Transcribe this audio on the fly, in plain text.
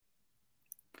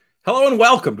Hello and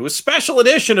welcome to a special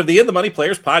edition of the In the Money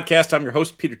Players podcast. I'm your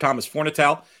host, Peter Thomas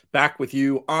Fornital, back with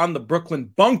you on the Brooklyn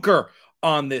Bunker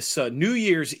on this New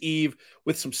Year's Eve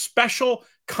with some special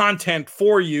content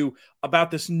for you about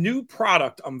this new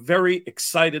product I'm very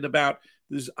excited about.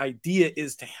 This idea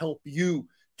is to help you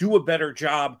do a better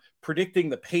job predicting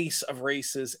the pace of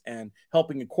races and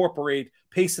helping incorporate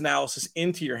pace analysis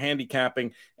into your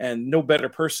handicapping. And no better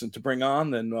person to bring on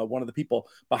than one of the people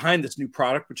behind this new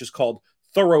product, which is called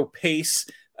Thorough Pace,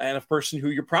 and a person who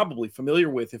you're probably familiar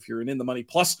with if you're an In the Money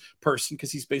Plus person, because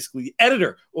he's basically the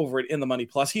editor over at In the Money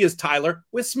Plus. He is Tyler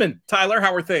Wisman. Tyler,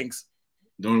 how are things?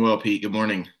 Doing well, Pete. Good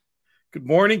morning. Good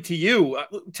morning to you.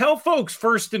 Tell folks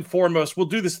first and foremost, we'll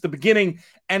do this at the beginning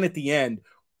and at the end,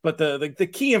 but the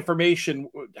key information,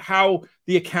 how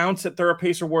the accounts at Thorough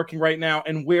Pace are working right now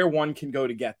and where one can go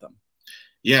to get them.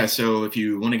 Yeah, so if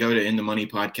you want to go to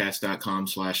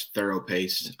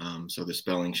inthemoneypodcast.com/thoroughpace, so the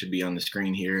spelling should be on the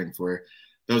screen here. And for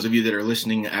those of you that are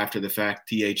listening after the fact,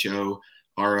 THOROPACE,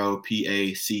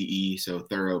 so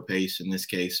Thorough Pace in this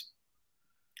case.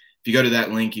 If you go to that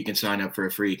link, you can sign up for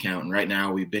a free account. And right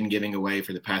now, we've been giving away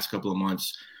for the past couple of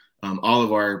months all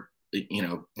of our,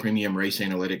 premium race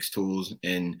analytics tools,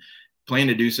 and plan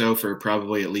to do so for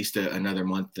probably at least another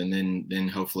month, and then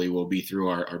hopefully we'll be through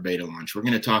our beta launch. We're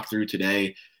going to talk through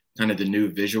today kind of the new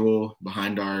visual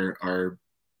behind our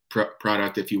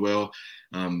product, if you will,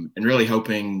 and really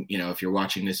hoping, if you're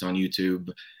watching this on YouTube,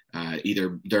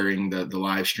 either during the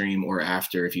live stream or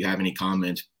after, if you have any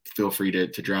comments, feel free to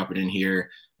drop it in here.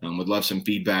 Would love some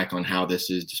feedback on how this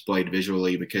is displayed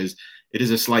visually, because it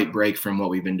is a slight break from what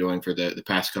we've been doing for the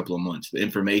past couple of months. The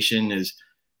information is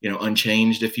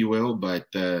unchanged, if you will, but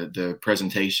the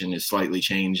presentation is slightly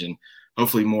changed and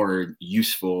hopefully more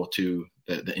useful to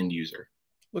the end user.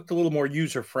 Looked a little more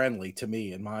user friendly to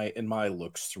me in my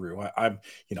looks through. I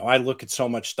look at so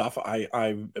much stuff. I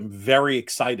am very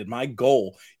excited. My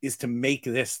goal is to make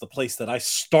this the place that I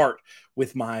start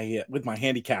with my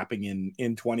handicapping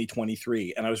in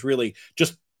 2023. And I was really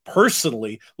just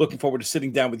personally looking forward to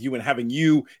sitting down with you and having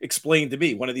you explain to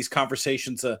me one of these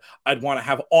conversations I'd want to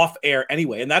have off air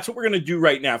anyway. And that's what we're going to do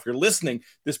right now. If you're listening,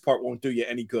 this part won't do you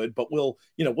any good, but we'll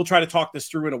try to talk this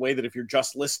through in a way that if you're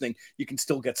just listening, you can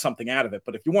still get something out of it.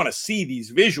 But if you want to see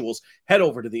these visuals, head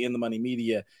over to the In the Money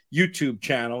Media YouTube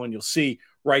channel, and you'll see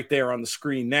right there on the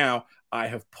screen now, I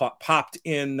have popped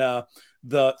in the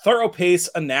Thorough Pace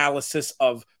analysis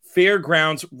of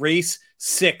Fairgrounds Race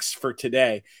 6 for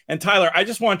today. And Tyler, I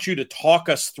just want you to talk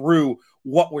us through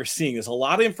what we're seeing. There's a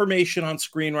lot of information on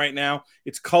screen right now.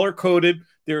 It's color-coded.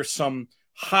 There's some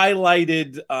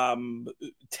highlighted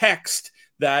text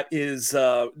that is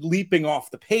leaping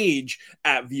off the page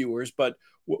at viewers. But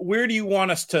where do you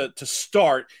want us to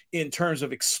start in terms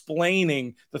of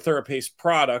explaining the Thorough Pace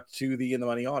product to the In the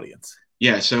Money audience?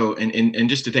 Yeah, so and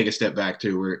just to take a step back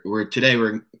too, we're today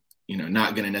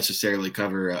not going to necessarily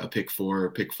cover a pick 4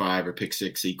 or pick 5 or pick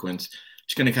 6 sequence.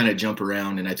 Just going to kind of jump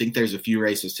around. And I think there's a few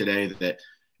races today that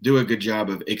do a good job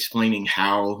of explaining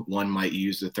how one might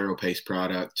use the Thorough Pace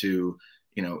product to,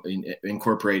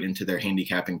 incorporate into their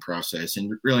handicapping process.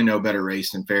 And really no better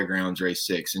race than Fairgrounds Race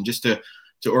 6. And just to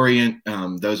orient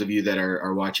those of you that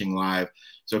are watching live.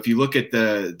 So if you look at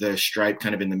the stripe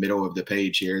kind of in the middle of the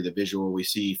page here, the visual, we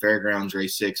see Fairgrounds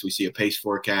Race 6, we see a pace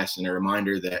forecast and a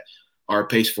reminder that our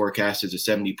pace forecast is a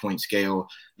 70-point scale.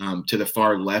 To the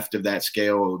far left of that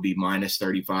scale, it would be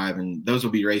 -35. And those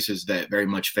will be races that very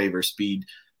much favor speed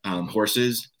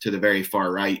horses. To the very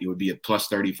far right, it would be a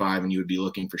 +35, and you would be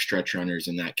looking for stretch runners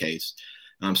in that case.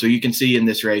 So you can see in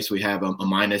this race, we have a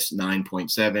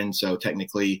 -9.7. So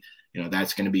technically,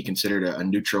 that's going to be considered a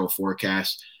neutral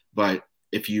forecast. But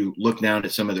if you look down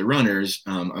at some of the runners,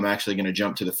 I'm actually going to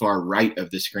jump to the far right of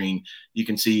the screen. You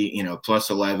can see,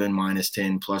 +11,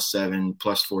 -10, +7,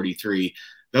 +43.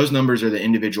 Those numbers are the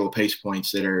individual pace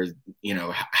points that are,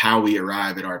 how we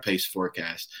arrive at our pace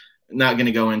forecast. I'm not going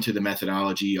to go into the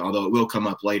methodology, although it will come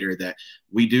up later, that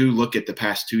we do look at the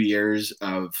past 2 years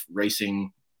of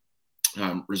racing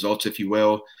results, if you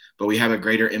will, but we have a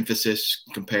greater emphasis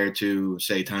compared to,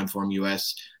 say, Timeform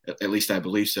US, at least I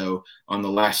believe so, on the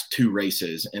last 2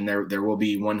 races. And there will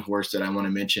be one horse that I want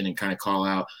to mention and kind of call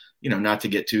out, not to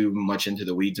get too much into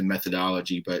the weeds and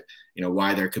methodology, but,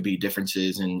 why there could be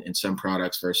differences in some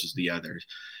products versus the others.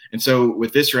 And so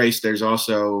with this race, there's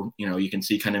also, you can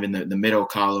see kind of in the middle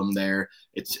column there,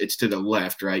 it's to the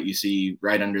left, right? You see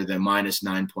right under the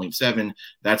 -9.7,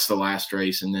 that's the last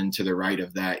race. And then to the right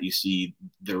of that, you see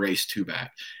the race 2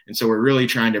 back. And so we're really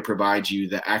trying to provide you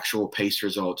the actual pace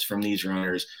results from these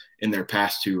runners in their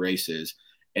past 2 races.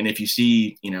 And if you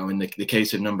see, in the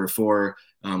case of number 4,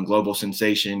 Global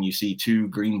Sensation, you see 2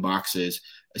 green boxes.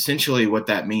 Essentially, what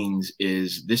that means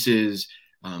is this is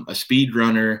a speed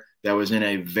runner that was in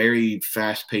a very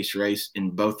fast-paced race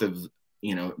in both of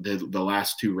the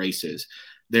last 2 races.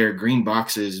 They're green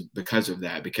boxes because of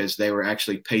that, because they were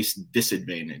actually pace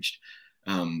disadvantaged.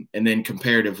 And then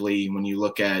comparatively, when you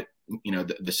look at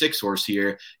the 6 horse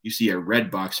here, you see a red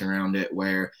box around it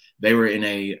where they were in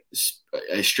a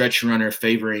stretch runner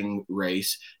favoring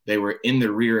race. They were in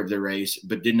the rear of the race,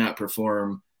 but did not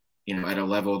perform, at a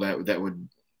level that would,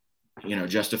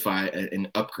 justify an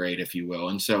upgrade, if you will.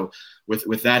 And so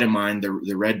with that in mind,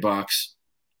 the red box,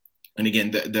 and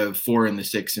again, the 4 and the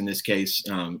 6 in this case,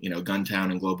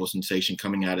 Guntown and Global Sensation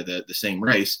coming out of the same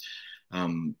race,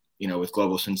 with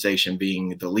Global Sensation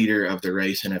being the leader of the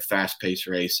race in a fast-paced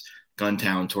race,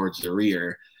 Guntown towards the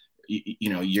rear,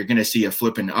 you're going to see a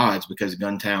flip in odds because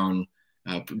Guntown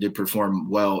did perform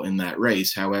well in that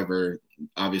race. However,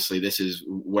 obviously this is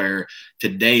where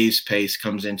today's pace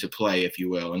comes into play, if you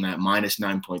will, and that minus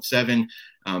 9.7.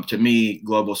 To me,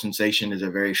 Global Sensation is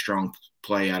a very strong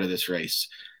play out of this race.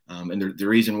 And the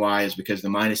reason why is because the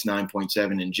minus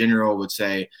 9.7 in general would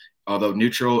say, although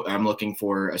neutral, I'm looking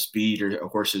for a speed or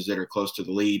horses that are close to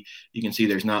the lead. You can see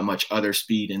there's not much other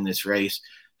speed in this race.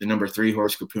 The number 3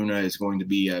 horse, Kupuna, is going to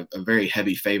be a very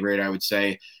heavy favorite, I would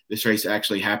say. This race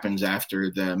actually happens after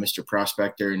the Mr.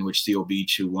 Prospector, in which Seal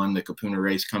Beach, who won the Kupuna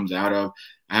race, comes out of.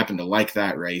 I happen to like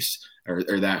that race,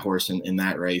 or that horse in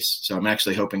that race. So I'm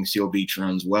actually hoping Seal Beach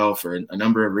runs well for a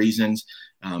number of reasons.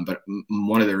 But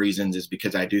one of the reasons is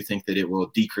because I do think that it will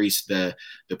decrease the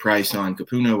price on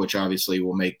Kupuna, which obviously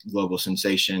will make Global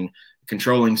Sensation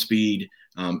controlling speed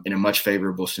in a much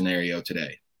favorable scenario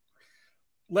today.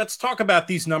 Let's talk about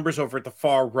these numbers over at the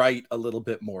far right a little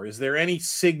bit more. Is there any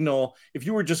signal, if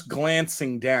you were just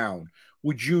glancing down,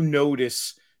 would you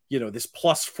notice, this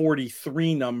plus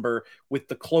 43 number with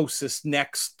the closest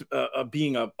next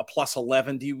being a plus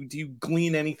 11? Do you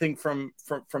glean anything from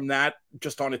that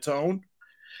just on its own?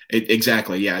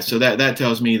 Exactly. Yeah. So that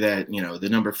tells me that, the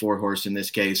number 4 horse in this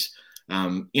case,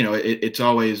 it's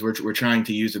always, we're trying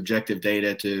to use objective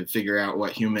data to figure out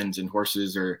what humans and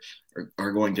horses are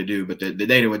going to do. But the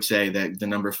data would say that the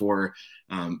number 4,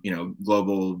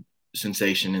 Global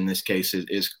Sensation in this case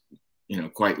is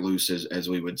quite loose, as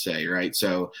we would say. Right.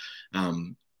 So,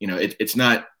 it's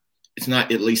not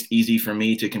at least easy for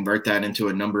me to convert that into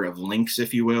a number of links,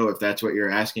 if you will, if that's what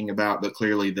you're asking about. But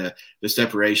clearly the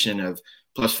separation of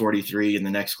plus 43 and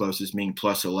the next closest being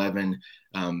plus 11,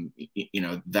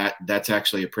 that's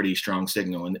actually a pretty strong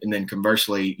signal. And then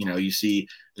conversely, you see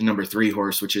the number 3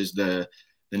 horse, which is the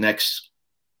next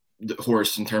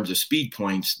horse in terms of speed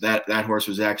points. That horse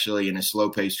was actually in a slow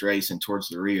paced race and towards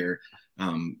the rear,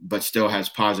 but still has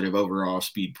positive overall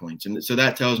speed points. And so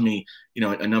that tells me,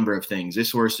 a number of things.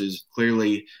 This horse is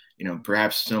clearly,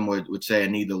 perhaps some would say I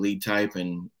need the lead type,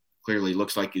 and clearly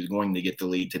looks like he's going to get the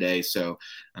lead today. So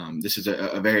this is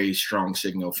a very strong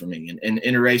signal for me. And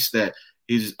in a race that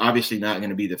he's obviously not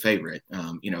going to be the favorite.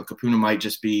 Kupuna might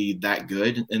just be that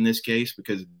good in this case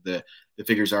because the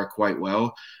figures are quite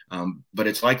well. But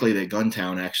it's likely that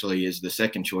Guntown actually is the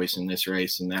second choice in this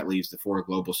race, and that leaves the 4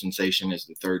 Global Sensation as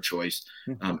the third choice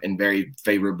in very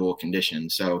favorable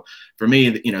conditions. So for me,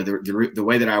 the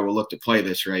way that I will look to play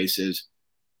this race is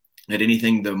at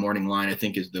anything the morning line, I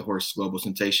think, is the horse Global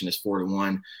Sensation is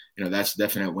 4-1. That's a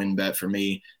definite win bet for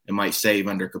me. It might save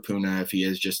under Kupuna if he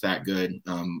is just that good,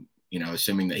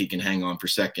 assuming that he can hang on for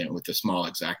second with the small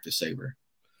Exacta Saber.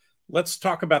 Let's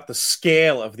talk about the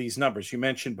scale of these numbers. You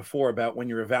mentioned before about when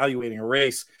you're evaluating a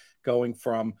race, going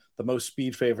from the most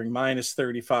speed favoring minus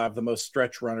 35, the most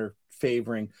stretch runner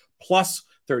favoring plus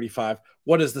 35.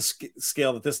 What is the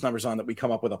scale that this number's on that we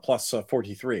come up with a plus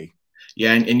 43?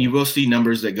 Yeah, and you will see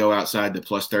numbers that go outside the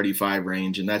plus 35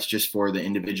 range, and that's just for the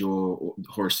individual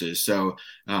horses. So,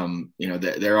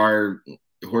 there are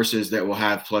horses that will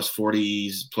have plus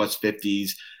 40s, plus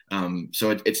 50s.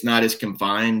 So it's not as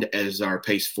confined as our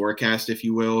pace forecast, if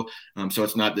you will. So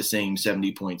it's not the same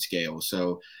 70-point scale.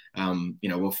 So,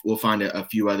 we'll find a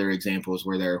few other examples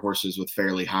where there are horses with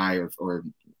fairly high or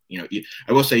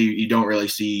I will say you don't really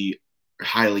see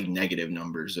highly negative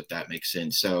numbers, if that makes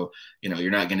sense. So,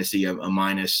 you're not going to see a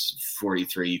minus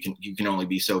 43. You can only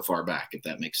be so far back, if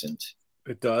that makes sense.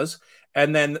 It does.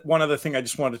 And then one other thing I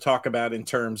just wanted to talk about in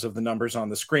terms of the numbers on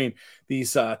the screen,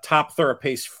 these top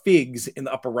Therapace figs in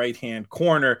the upper right-hand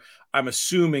corner, I'm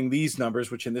assuming these numbers,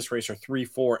 which in this race are 3,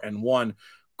 4, and 1,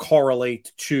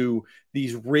 correlate to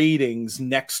these ratings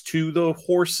next to the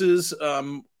horses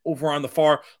over on the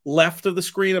far left of the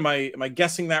screen. Am I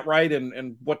guessing that right?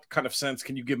 And what kind of sense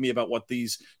can you give me about what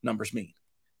these numbers mean?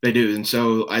 They do. And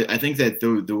so I think that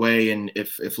the way, and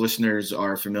if listeners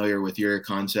are familiar with your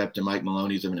concept and Mike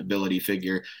Maloney's of an ability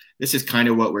figure, this is kind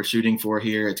of what we're shooting for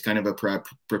here. It's kind of a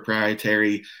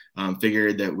proprietary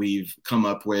figure that we've come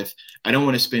up with. I don't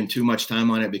want to spend too much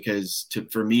time on it because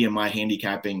for me and my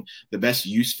handicapping, the best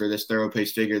use for this thorough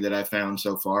pace figure that I've found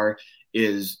so far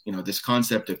is, this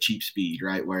concept of cheap speed,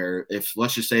 right? Where if,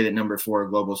 let's just say that number 4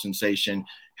 Global Sensation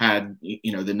had,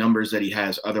 the numbers that he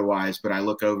has otherwise, but I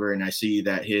look over and I see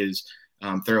that his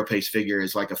thorough pace figure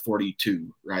is like a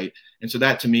 42, right? And so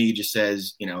that to me just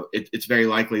says, it's very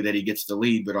likely that he gets the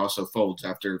lead, but also folds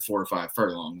after 4 or 5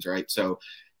 furlongs, right? So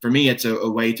for me, it's a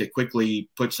way to quickly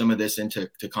put some of this into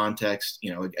context.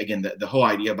 Again, the whole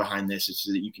idea behind this is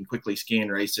so that you can quickly scan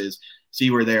races, see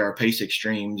where there are pace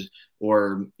extremes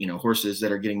or, horses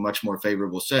that are getting much more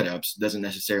favorable setups. It doesn't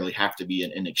necessarily have to be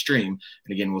an extreme.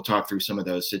 And again, we'll talk through some of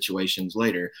those situations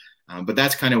later. But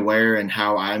that's kind of where and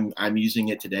how I'm using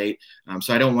it to date.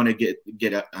 So I don't want to get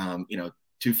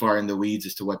too far in the weeds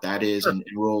as to what that is. Sure. And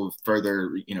we'll further,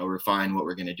 refine what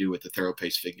we're going to do with the thorough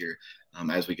pace figure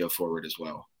as we go forward as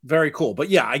well. Very cool. But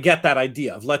yeah, I get that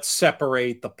idea of let's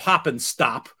separate the pop and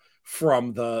stop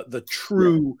from the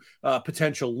true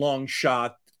potential long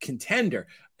shot contender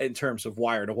in terms of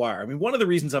wire to wire. I mean, one of the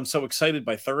reasons I'm so excited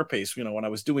by thorough pace, when I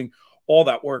was doing all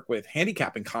that work with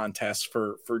handicapping contests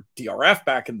for DRF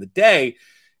back in the day,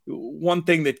 one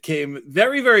thing that came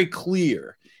very, very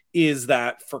clear is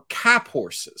that for cap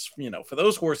horses, for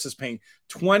those horses paying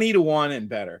 20 to 1 and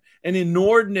better, an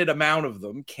inordinate amount of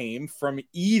them came from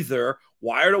either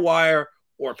wire to wire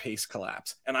or pace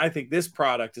collapse. And I think this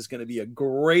product is going to be a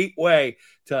great way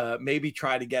to maybe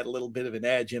try to get a little bit of an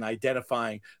edge in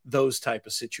identifying those type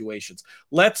of situations.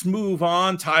 Let's move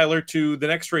on, Tyler, to the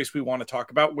next race we want to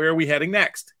talk about. Where are we heading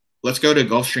next? Let's go to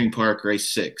Gulfstream Park,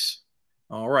 race 6.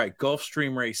 All right,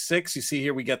 Gulfstream race 6. You see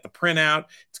here we get the printout.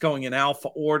 It's going in alpha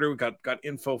order. We got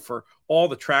info for all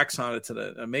the tracks on it. It's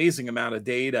an amazing amount of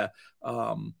data.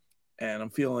 And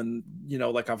I'm feeling,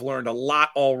 like I've learned a lot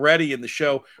already in the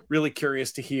show. Really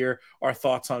curious to hear our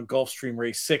thoughts on Gulfstream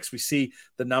race 6. We see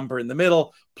the number in the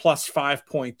middle, plus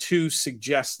 5.2,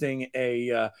 suggesting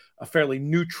a fairly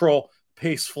neutral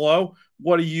pace flow.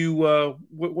 What do you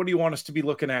want us to be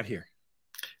looking at here?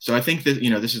 So I think that,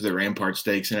 this is the Rampart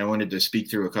Stakes, and I wanted to speak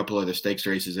through a couple of the stakes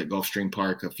races at Gulfstream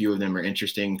Park. A few of them are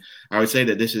interesting. I would say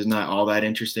that this is not all that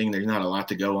interesting. There's not a lot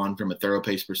to go on from a thorough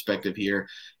pace perspective here.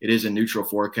 It is a neutral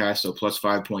forecast, so plus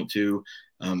 5.2.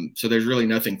 So there's really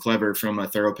nothing clever from a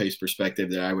thorough pace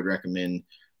perspective that I would recommend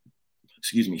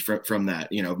from that.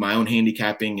 My own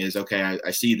handicapping is, okay,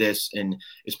 I see this and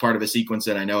it's part of a sequence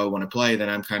that I know I want to play. Then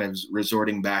I'm kind of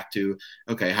resorting back to,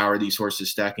 okay, how are these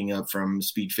horses stacking up from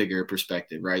speed figure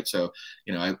perspective, right? So,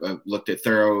 I looked at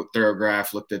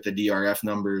Thorograph, looked at the DRF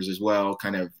numbers as well,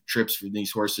 kind of trips for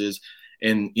these horses.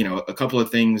 And, a couple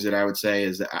of things that I would say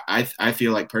is that I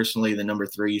feel like personally the number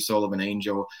 3, Soul of an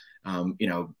Angel,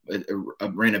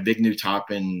 ran a big new top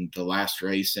in the last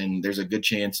race, and there's a good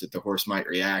chance that the horse might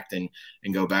react and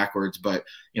go backwards. But,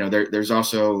 there's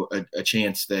also a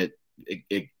chance that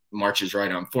it marches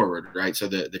right on forward, right? So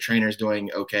the trainer's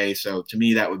doing okay. So to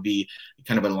me, that would be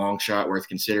kind of a long shot worth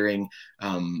considering.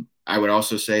 I would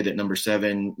also say that number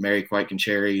 7, Mary Quite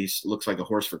Cherries, looks like a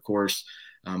horse for course.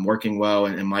 Working well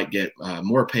and might get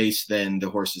more pace than the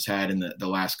horses had in the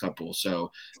last couple.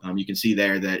 So you can see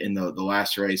there that in the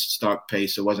last race, stock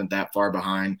pace, it wasn't that far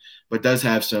behind, but does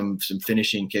have some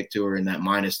finishing kick to her in that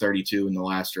minus 32 in the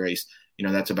last race.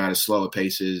 That's about as slow a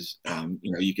pace as,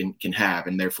 you can have.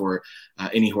 And therefore,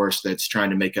 any horse that's trying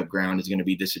to make up ground is going to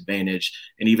be disadvantaged.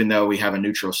 And even though we have a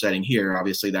neutral setting here,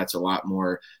 obviously that's a lot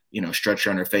more, stretch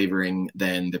runner favoring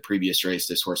than the previous race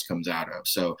this horse comes out of.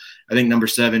 So I think number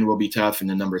 7 will be tough. And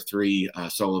then number 3,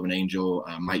 Soul of an Angel,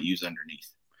 might use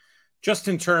underneath. Just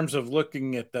in terms of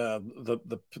looking at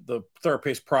the thorough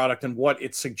pace product and what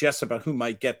it suggests about who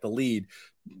might get the lead,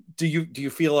 do you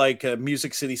feel like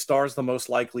Music City Star is the most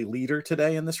likely leader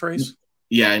today in this race?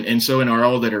 Yeah, and so in our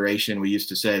old iteration, we used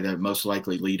to say the most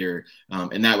likely leader,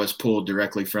 and that was pulled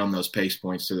directly from those pace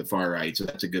points to the far right. So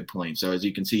that's a good point. So as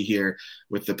you can see here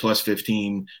with the plus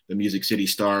 15, the Music City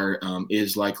Star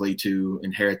is likely to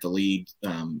inherit the lead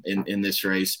in this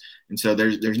race. And so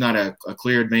there's not a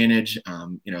clear advantage.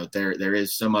 There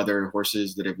is some other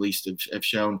horses that at least have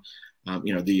shown,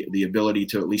 the ability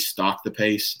to at least stalk the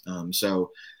pace.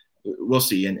 So we'll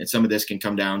see. And some of this can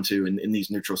come down to in these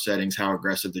neutral settings, how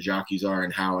aggressive the jockeys are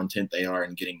and how intent they are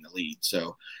in getting the lead.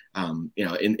 So,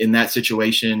 in that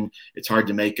situation, it's hard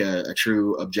to make a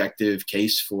true objective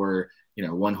case for,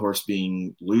 one horse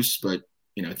being loose, but,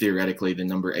 theoretically the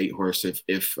number 8 horse,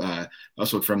 if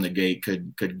also from the gate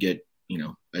could get,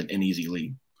 an easy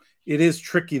lead. It is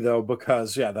tricky though,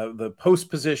 because yeah, the post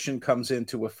position comes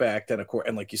into effect, and of course,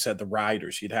 and like you said, the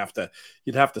riders, you'd have to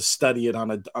study it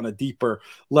on a deeper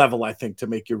level, I think, to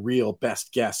make your real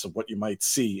best guess of what you might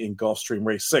see in Gulfstream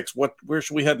Race 6. Where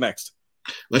should we head next?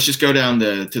 Let's just go down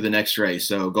to the next race.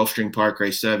 So Gulfstream Park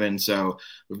race 7. So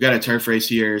we've got a turf race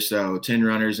here. So 10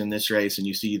 runners in this race, and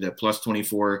you see the plus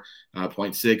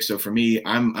 24.6. So for me,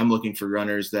 I'm looking for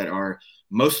runners that are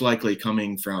most likely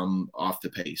coming from off the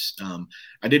pace.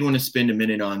 I did want to spend a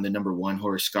minute on the number 1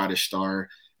 horse, Scottish Star.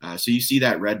 So you see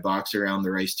that red box around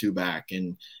the race 2 back,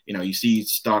 and you see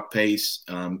stock pace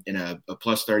in a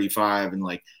plus 35, and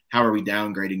like, how are we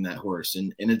downgrading that horse?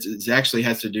 And it actually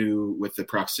has to do with the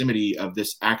proximity of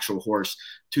this actual horse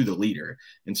to the leader.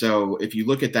 And so if you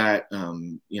look at that,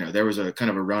 there was a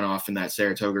kind of a runoff in that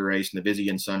Saratoga race,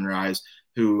 Navizian Sunrise,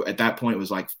 who at that point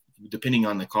was like, depending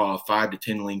on the call, 5 to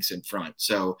 10 lengths in front.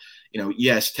 So,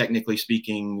 yes, technically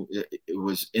speaking, it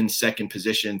was in second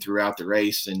position throughout the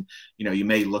race. And, you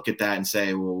may look at that and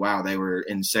say, well, wow, they were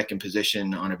in second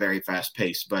position on a very fast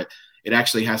pace. But it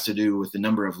actually has to do with the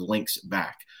number of lengths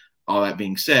back. All that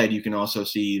being said, you can also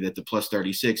see that the plus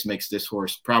 36 makes this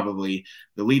horse probably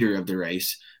the leader of the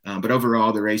race. But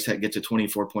overall, the race gets a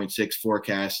 24.6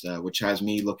 forecast, which has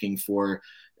me looking for,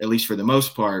 at least for the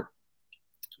most part,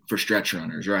 for stretch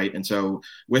runners, right? And so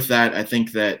with that, I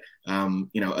think that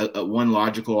a one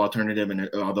logical alternative, and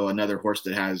although another horse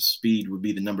that has speed, would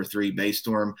be the number 3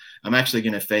 Baystorm. I'm actually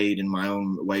going to fade in my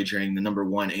own wagering the number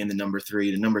 1 and the number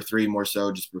 3. The number 3 more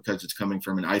so just because it's coming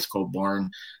from an ice cold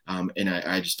barn, and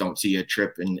I just don't see a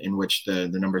trip in which the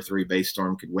number 3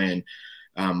 Baystorm could win.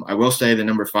 I will say the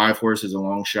number 5 horse is a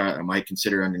long shot. I might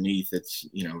consider underneath. It's,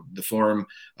 the form,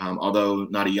 although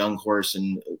not a young horse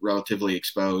and relatively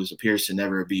exposed, appears to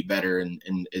never be better,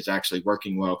 and is actually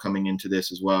working well coming into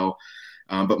this as well.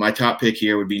 But my top pick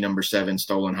here would be number 7,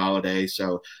 Stolen Holiday.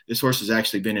 So this horse has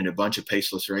actually been in a bunch of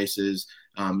paceless races.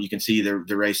 You can see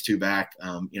the race 2 back,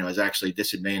 is actually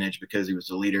disadvantaged because he was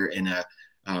the leader in a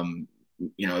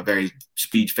very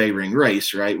speed favoring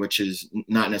race, right? Which is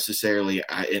not necessarily,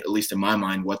 at least in my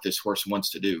mind, what this horse wants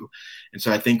to do. And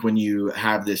so I think when you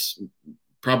have this,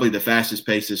 probably the fastest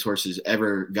pace this horse has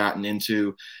ever gotten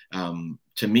into,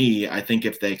 to me, I think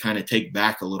if they kind of take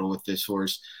back a little with this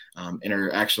horse, and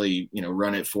are actually,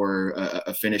 run it for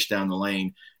a finish down the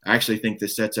lane, I actually think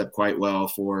this sets up quite well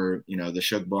for, the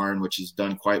Shug Barn, which has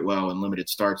done quite well in limited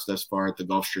starts thus far at the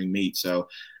Gulfstream meet. So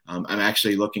I'm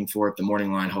actually looking for, if the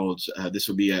morning line holds, this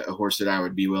would be a horse that I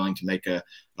would be willing to make a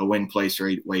win place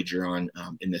rate wager on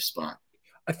in this spot.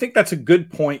 I think that's a good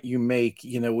point you make.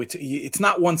 It's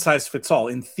not one size fits all.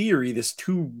 In theory, this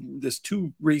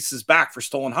two races back for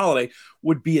Stolen Holiday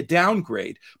would be a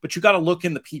downgrade, but you got to look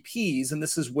in the PPs, and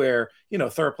this is where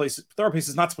Therapace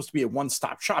is not supposed to be a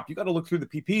one-stop shop. You got to look through the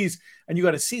PPs, and you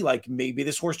got to see, like, maybe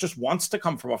this horse just wants to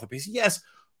come from off the pace. Yes,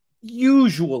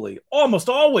 usually, almost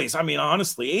always. I mean,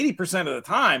 honestly, 80% of the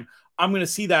time, I'm going to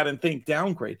see that and think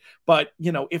downgrade. But,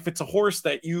 if it's a horse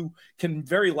that you can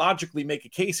very logically make a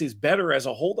case is better as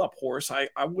a hold-up horse,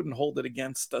 I wouldn't hold it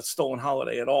against a Stolen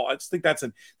Holiday at all. I just think that's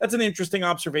an interesting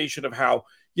observation of how,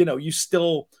 you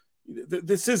still –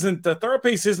 this isn't – the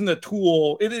Therapace isn't a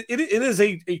tool. It is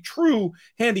a true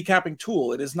handicapping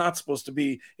tool. It is not supposed to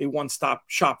be a one-stop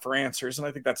shop for answers, and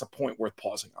I think that's a point worth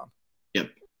pausing on. Yep.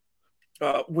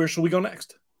 Where shall we go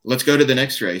next? Let's go to the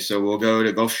next race. So we'll go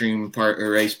to Gulfstream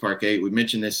Race Park 8. We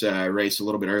mentioned this race a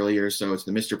little bit earlier. So it's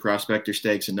the Mr. Prospector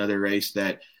Stakes, another race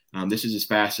that this is as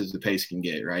fast as the pace can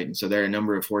get, right? And so there are a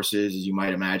number of horses, as you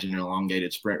might imagine, an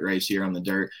elongated sprint race here on the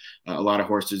dirt. A lot of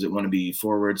horses that want to be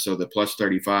forward. So the plus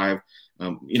 35.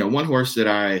 One horse that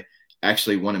I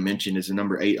actually want to mention is the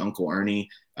number 8, Uncle Ernie.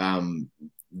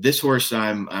 This horse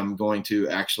I'm going to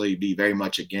actually be very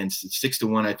much against. It's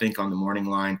 6-1, I think, on the morning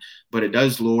line, but it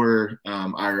does lure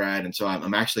Irad, and so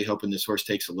I'm actually hoping this horse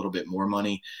takes a little bit more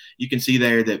money. You can see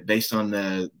there that based on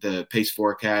the pace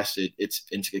forecast, it's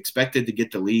expected to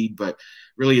get the lead, but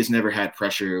really has never had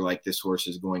pressure like this horse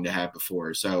is going to have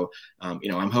before. So,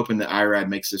 I'm hoping that Irad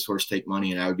makes this horse take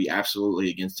money, and I would be absolutely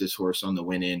against this horse on the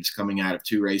win ends coming out of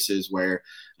 2 races where,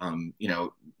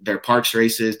 they're parks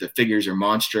races. The figures are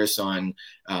monstrous on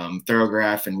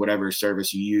Thorograph and whatever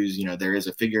service you use. There is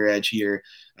a figure edge here.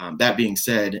 That being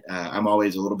said, I'm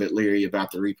always a little bit leery about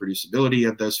the reproducibility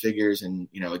of those figures. And,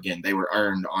 again, they were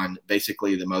earned on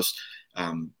basically the most,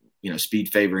 speed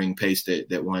favoring pace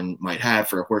that one might have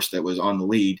for a horse that was on the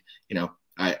lead.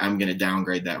 I'm going to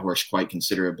downgrade that horse quite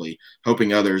considerably,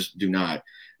 hoping others do not.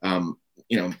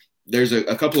 There's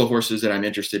a couple of horses that I'm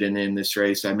interested in this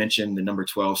race. I mentioned the number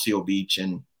 12, Seal Beach,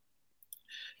 and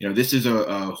this is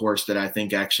a horse that I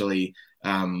think actually,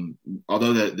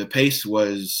 although the pace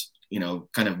was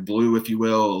kind of blue, if you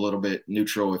will, a little bit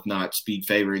neutral, if not speed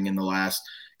favoring in the last.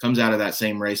 Comes out of that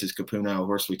same race as Capuno, a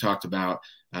horse we talked about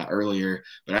earlier.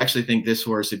 But I actually think this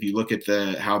horse, if you look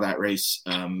at how that race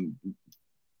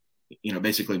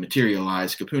basically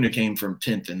materialized. Capuno came from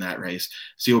 10th in that race.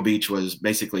 Seal Beach was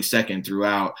basically second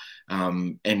throughout,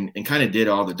 and kind of did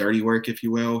all the dirty work, if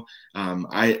you will.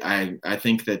 I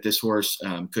think that this horse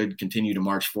could continue to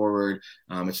march forward.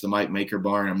 It's the Mike Maker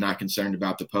barn. I'm not concerned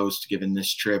about the post given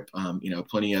this trip.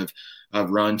 Plenty of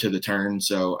run to the turn.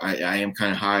 So I am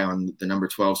kind of high on the number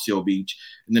 12 Seal Beach.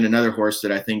 And then another horse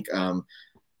that I think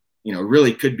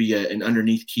really could be an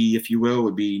underneath key, if you will,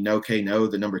 would be No K No,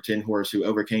 the number 10 horse who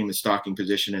overcame the stalking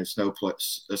position in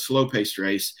a slow-paced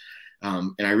race.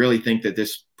 And I really think that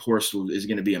this horse is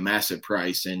going to be a massive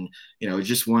price. And, it's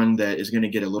just one that is going to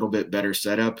get a little bit better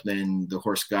setup than the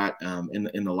horse got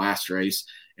in the last race.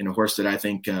 And a horse that I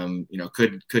think,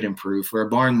 could improve for a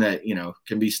barn that,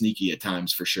 can be sneaky at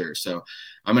times for sure. So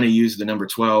I'm going to use the number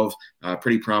 12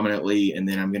 pretty prominently, and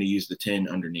then I'm going to use the 10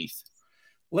 underneath.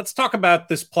 Let's talk about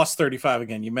this plus 35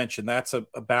 again. You mentioned that's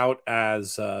about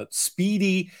as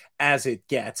speedy as it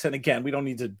gets. And again, we don't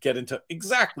need to get into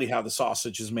exactly how the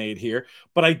sausage is made here,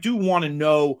 but I do want to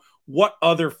know what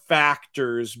other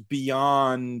factors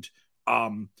beyond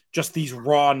just these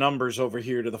raw numbers over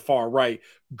here to the far right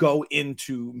go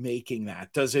into making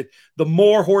that. Does it, the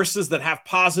more horses that have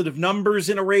positive numbers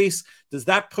in a race, does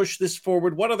that push this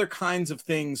forward? What other kinds of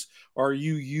things are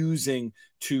you using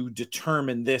to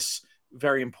determine this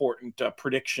very important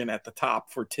prediction at the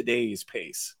top for today's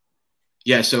pace?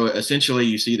 Yeah, so essentially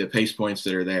you see the pace points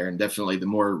that are there, and definitely the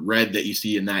more red that you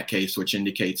see in that case, which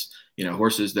indicates,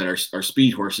 horses that are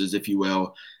speed horses, if you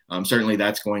will, certainly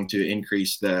that's going to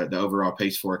increase the overall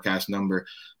pace forecast number,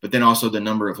 but then also the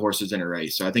number of horses in a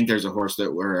race. So I think there's a horse a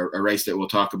race that we'll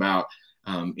talk about,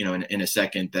 in a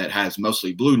second that has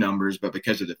mostly blue numbers, but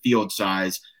because of the field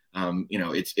size,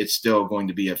 it's still going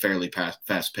to be a fairly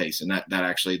fast pace. And that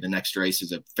actually the next race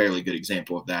is a fairly good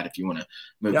example of that. If you want to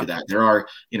move to that, there are,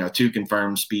 2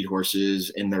 confirmed speed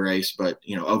horses in the race, but,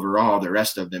 overall the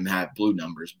rest of them have blue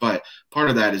numbers, but part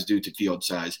of that is due to field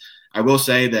size. I will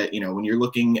say that, when you're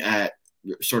looking at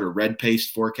sort of red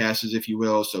paced forecasts, if you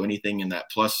will, so anything in that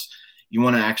plus, you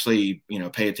want to actually,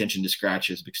 pay attention to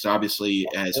scratches, because obviously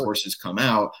as horses come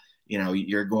out,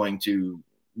 you're going to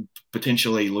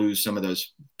potentially lose some of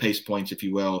those pace points, if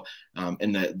you will,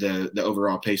 and the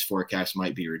overall pace forecast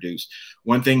might be reduced.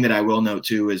 One thing that I will note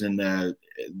too is in the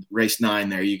race 9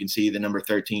 there, you can see the number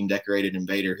 13 Decorated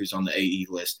Invader, who's on the AE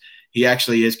list. He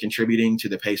actually is contributing to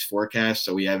the pace forecast,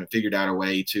 so we haven't figured out a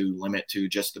way to limit to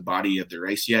just the body of the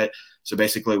race yet. So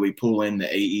basically we pull in the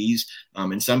AEs.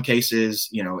 In some cases,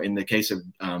 in the case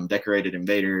of Decorated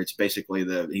Invader, it's basically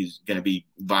he's going to be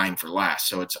vying for last.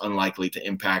 So it's unlikely to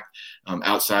impact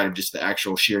outside of just the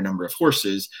actual sheer number of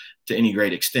horses to any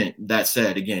great extent. That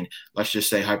said, again, let's just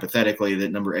say hypothetically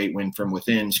that number 8 Win From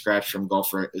Within scratched from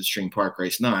Gulfstream Park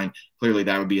race 9. Clearly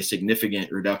that would be a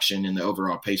significant reduction in the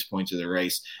overall pace points of the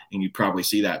race. And you'd probably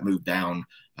see that move down,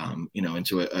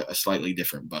 into a slightly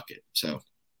different bucket. So.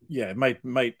 Yeah, it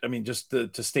might. I mean, just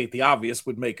to state the obvious,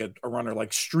 would make a runner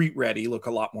like Street Ready look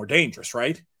a lot more dangerous,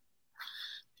 right?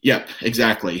 Yep,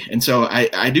 exactly. And so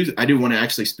I do want to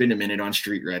actually spend a minute on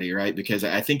Street Ready, right? Because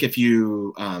I think if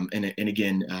you and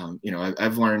again,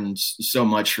 I've learned so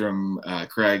much from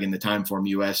Craig and the Timeform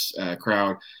US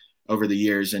crowd over the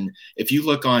years. And if you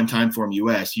look on Timeform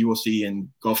US, you will see in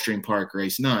Gulfstream Park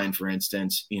race 9, for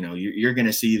instance, you're going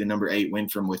to see the number 8 Win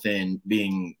From Within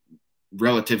being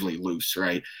relatively loose,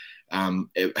 right?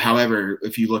 However,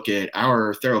 if you look at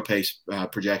our thorough pace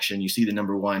projection, you see the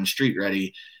number 1 Street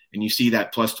Ready, and you see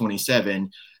that plus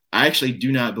 27. I actually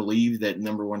do not believe that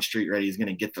number 1 Street Ready is going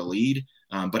to get the lead,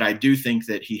 but I do think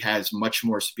that he has much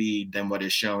more speed than what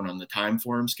is shown on the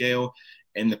Timeform scale.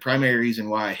 And the primary reason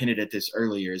why I hinted at this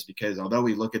earlier is because although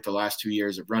we look at the last 2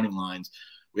 years of running lines,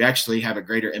 we actually have a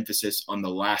greater emphasis on the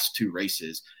last 2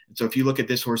 races. And so if you look at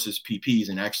this horse's PPs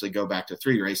and actually go back to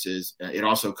 3 races, it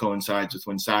also coincides with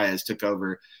when Saez took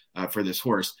over for this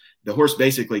horse. The horse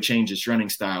basically changed its running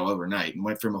style overnight and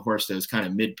went from a horse that was kind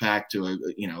of mid-pack to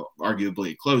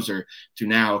arguably a closer to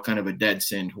now kind of a dead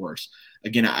send horse.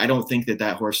 Again, I don't think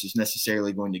that horse is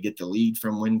necessarily going to get the lead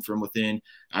from Win From Within.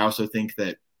 I also think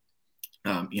that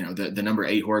the number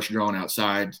 8 horse drawn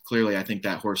outside, clearly I think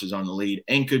that horse is on the lead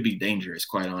and could be dangerous,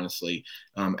 quite honestly,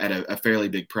 at a fairly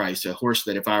big price. A horse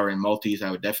that if I were in multis,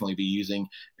 I would definitely be using.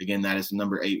 Again, that is the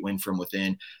number 8 Win From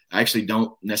Within. I actually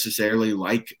don't necessarily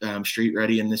like Street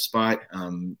Ready in this spot,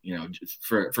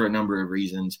 for a number of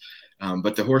reasons.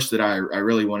 But the horse that I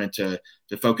really wanted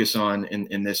to focus on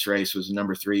in this race was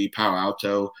number 3, Palo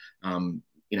Alto.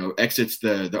 exits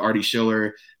the Artie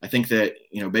Schiller. I think that,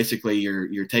 basically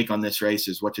your take on this race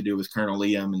is what to do with Colonel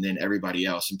Liam and then everybody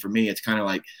else. And for me, it's kind of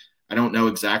like, I don't know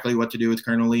exactly what to do with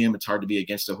Colonel Liam. It's hard to be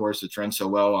against a horse that's run so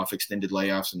well off extended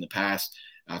layoffs in the past.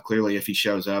 Clearly, if he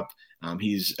shows up,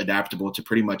 he's adaptable to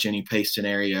pretty much any pace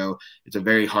scenario. It's a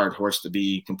very hard horse to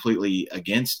be completely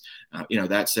against.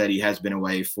 That said, he has been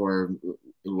away for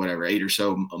 8 or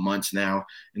so months now.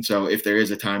 And so if there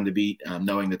is a time to beat,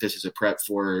 knowing that this is a prep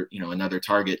for, another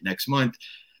target next month,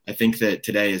 I think that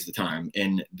today is the time.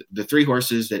 And the 3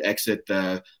 horses that exit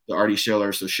the Artie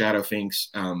Schiller, so Shadow Finks,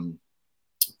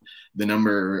 the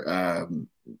number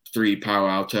 3 Palo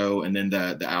Alto, and then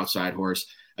the outside horse,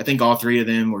 I think all 3 of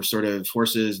them were sort of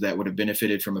horses that would have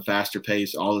benefited from a faster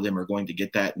pace. All of them are going to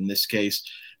get that in this case.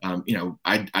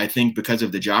 I think because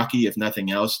of the jockey, if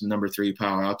nothing else, the number 3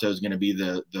 Palo Alto is going to be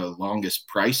the longest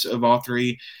price of all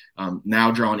 3. Now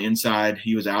drawn inside,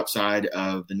 he was outside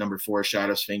of the number 4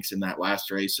 Shadow Sphinx in that last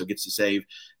race, so gets to save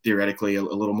theoretically a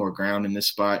little more ground in this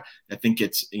spot. I think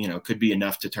it's could be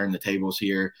enough to turn the tables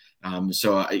here.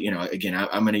 Again,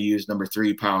 I'm going to use number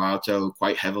 3 Palo Alto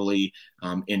quite heavily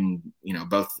in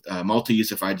both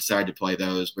multis if I decide to play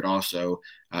those, but also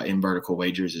in vertical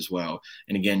wagers as well.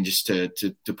 And again, just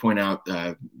to point out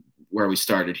where we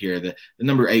started here, the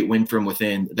number 8 Win From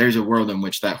Within, there's a world in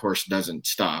which that horse doesn't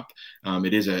stop.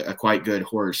 It is a quite good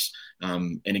horse.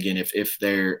 And again, if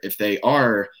they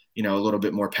are a little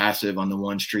bit more passive on the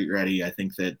 1 Street Ready, I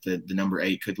think that the number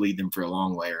 8 could lead them for a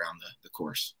long way around the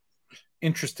course.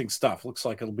 Interesting stuff. Looks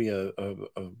like it'll be a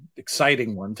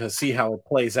exciting one to see how it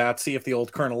plays out. See if the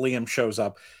old Colonel Liam shows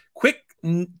up. Quick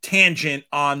tangent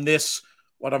on this,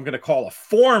 what I'm going to call a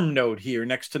form note here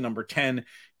next to number 10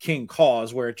 King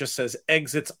Cause, where it just says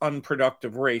exits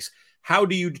unproductive race. How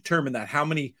do you determine that? How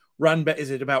many is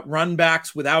it about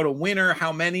runbacks without a winner?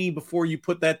 How many before you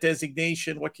put that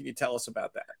designation? What can you tell us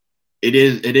about that?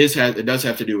 It does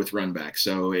have to do with runbacks.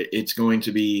 So it's going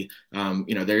to be,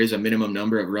 there is a minimum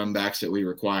number of runbacks that we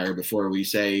require before we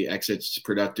say exits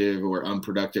productive or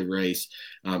unproductive race.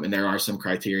 And there are some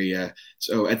criteria.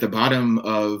 So at the bottom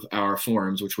of our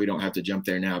forms, which we don't have to jump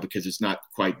there now because it's not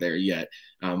quite there yet,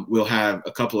 we'll have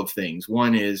a couple of things.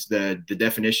 One is the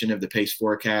definition of the pace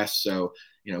forecast. So,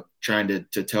 trying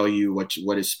to tell you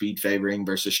what is speed favoring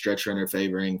versus stretch runner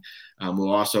favoring. We'll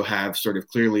also have sort of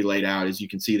clearly laid out, as you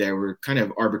can see there, we're kind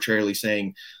of arbitrarily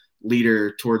saying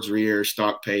leader towards rear,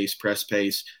 stock pace, press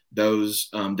pace, those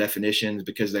definitions,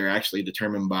 because they're actually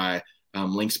determined by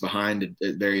links behind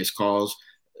at various calls,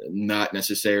 not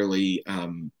necessarily,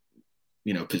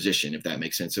 position, if that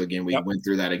makes sense. So again, we went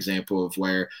through that example of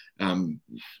where,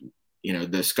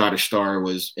 the Scottish Star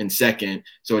was in second,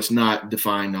 so it's not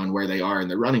defined on where they are in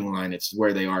the running line, it's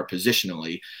where they are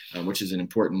positionally, which is an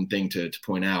important thing to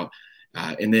point out.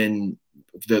 And then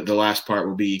the last part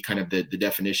will be kind of the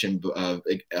definition of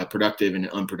a productive and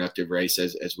unproductive race,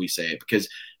 as we say it, because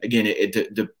again,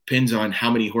 it depends on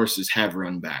how many horses have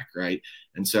run back, right?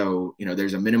 And so,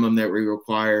 there's a minimum that we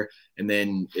require, and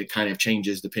then it kind of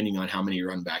changes depending on how many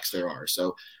run backs there are.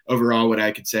 So overall, what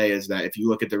I could say is that if you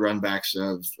look at the run backs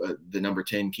of the number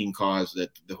 10 King Cause,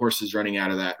 that the horses running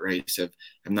out of that race have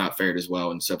not fared as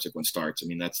well in subsequent starts. I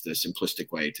mean, that's the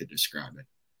simplistic way to describe it.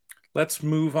 Let's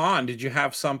move on. Did you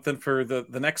have something for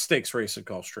the next stakes race at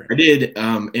Gulfstream? I did.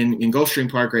 In Gulfstream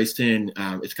Park race 10,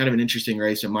 it's kind of an interesting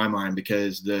race in my mind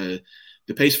because the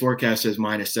pace forecast says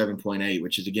minus 7.8,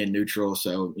 which is again neutral.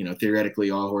 So,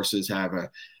 theoretically all horses have an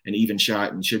even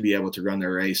shot and should be able to run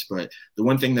their race. But the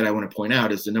one thing that I want to point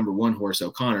out is the number 1 horse,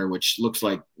 O'Connor, which looks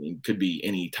like it could be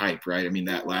any type, right? I mean,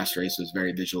 that last race was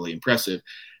very visually impressive.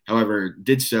 However,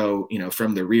 did so,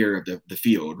 from the rear of the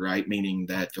field, right? Meaning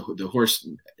that the horse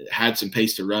had some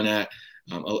pace to run at,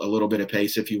 a little bit of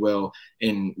pace, if you will,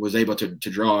 and was able to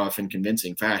draw off in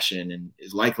convincing fashion and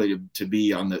is likely to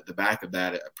be on the back of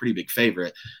that a pretty big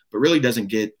favorite, but really doesn't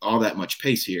get all that much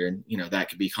pace here. And, that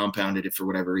could be compounded if for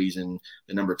whatever reason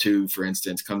the number 2, for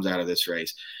instance, comes out of this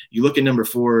race. You look at number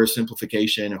 4,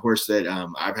 Simplification, a horse that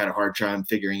I've had a hard time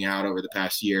figuring out over the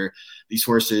past year. These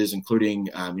horses, including,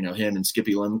 him and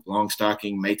Skippy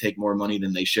Longstocking, may take more money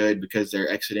than they should because they're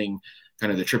exiting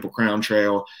kind of the Triple Crown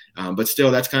trail. But still,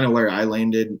 that's kind of where I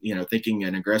landed, thinking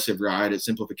an aggressive ride at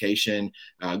Simplification,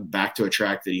 back to a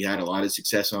track that he had a lot of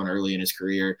success on early in his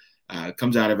career.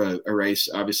 Comes out of a race,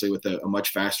 obviously, with a much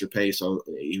faster pace. So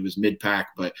he was mid-pack,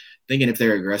 but thinking if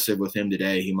they're aggressive with him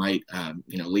today, he might,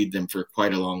 lead them for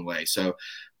quite a long way. So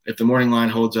if the morning line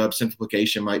holds up,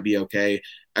 Simplification might be okay.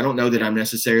 I don't know that I'm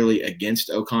necessarily against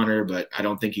O'Connor, but I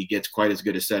don't think he gets quite as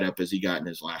good a setup as he got in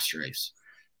his last race.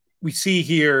 we see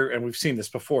here, and we've seen this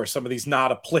before, some of these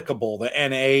not applicable, the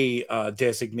NA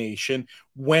designation.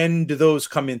 When do those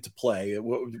come into play?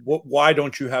 Why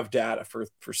don't you have data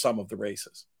for some of the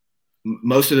races?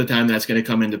 Most of the time that's going to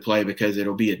come into play because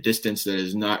it'll be a distance that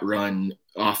is not run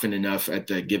often enough at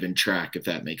the given track, if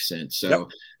that makes sense. So, yep.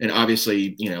 And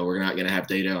obviously, we're not going to have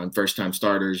data on first time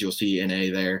starters. You'll see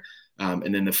NA there.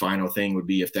 And then the final thing would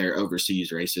be if they're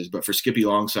overseas races. But for Skippy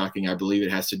Longsocking, I believe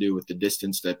it has to do with the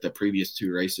distance that the previous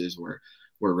 2 races were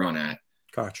run at.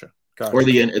 Gotcha. Or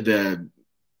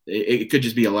it could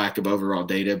just be a lack of overall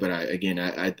data, but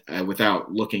I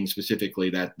without looking specifically,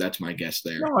 that's my guess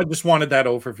there. No, I just wanted that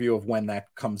overview of when that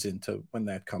comes into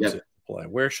yep. play.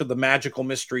 Where should the Magical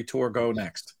Mystery Tour go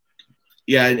next?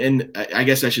 Yeah, and I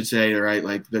guess I should say, right,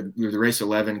 like the race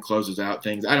 11 closes out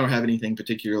things. I don't have anything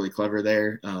particularly clever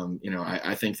there.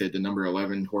 I think that the number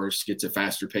 11 horse gets a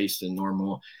faster pace than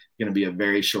normal. Going to be a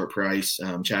very short price.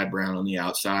 Chad Brown on the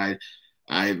outside.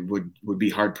 I would be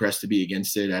hard pressed to be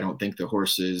against it. I don't think the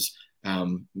horse is,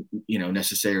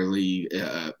 necessarily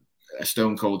a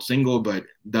stone cold single, but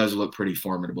does look pretty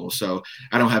formidable. So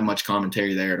I don't have much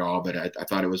commentary there at all, but I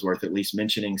thought it was worth at least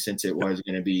mentioning since it was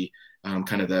going to be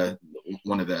kind of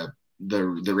one of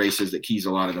the races that keys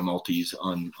a lot of the multis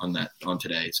on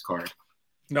today's card.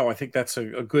 No, I think that's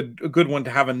a good one to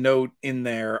have a note in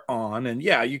there on. And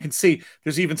yeah, you can see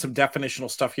there's even some definitional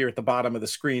stuff here at the bottom of the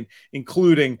screen,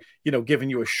 including, giving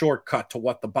you a shortcut to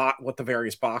what the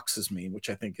various boxes mean, which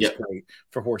I think is great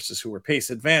for horses who are pace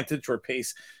advantage or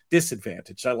pace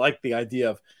disadvantage. I like the idea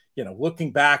of,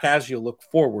 looking back as you look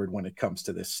forward when it comes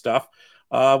to this stuff.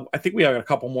 I think we have a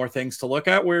couple more things to look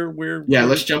at.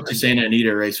 Let's jump to Santa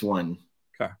Anita race 1.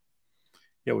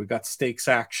 Yeah, we've got stakes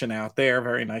action out there.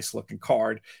 Very nice looking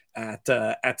card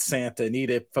at Santa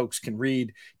Anita. Folks can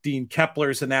read Dean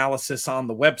Kepler's analysis on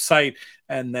the website.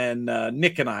 And then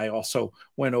Nick and I also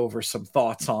went over some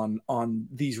thoughts on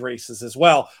these races as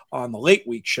well on the late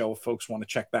week show, if folks want to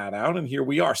check that out. And here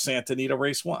we are, Santa Anita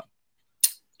race 1.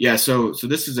 Yeah, so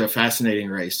this is a fascinating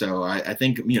race. So I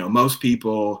think, most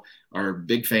people are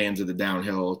big fans of the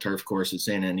downhill turf course at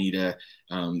Santa Anita.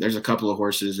 There's a couple of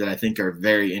horses that I think are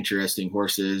very interesting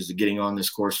horses getting on this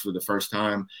course for the first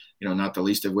time, not the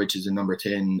least of which is the number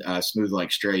 10, Smooth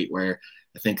Like Straight, where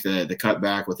I think the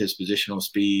cutback with his positional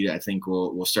speed, I think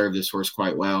will serve this horse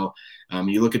quite well.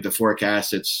 You look at the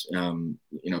forecast, it's,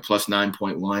 plus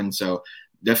 9.1. So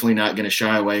definitely not going to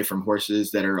shy away from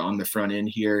horses that are on the front end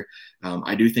here.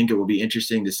 I do think it will be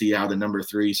interesting to see how the number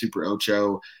 3 Super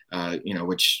Ocho,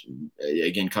 which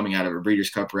again, coming out of a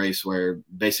Breeders' Cup race where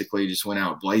basically just went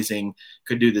out blazing,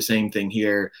 could do the same thing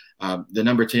here. The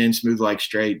number 10 Smooth Like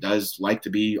Straight does like to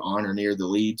be on or near the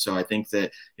lead. So I think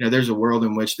that, there's a world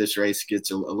in which this race gets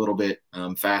a little bit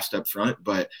fast up front,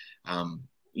 but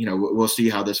we'll see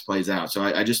how this plays out. So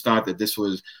I just thought that this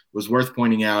was worth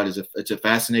pointing out. It's a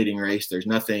fascinating race. There's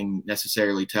nothing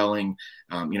necessarily telling,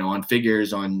 on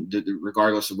figures on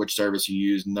regardless of which service you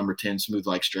use. Number 10 Smooth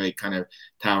Like Straight kind of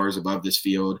towers above this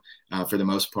field for the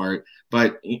most part.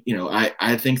 But,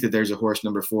 I think that there's a horse,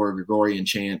 number 4, Gregorian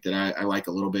Chant, that I like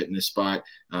a little bit in this spot.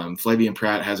 Flavian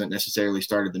Pratt hasn't necessarily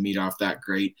started the meet off that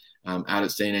great out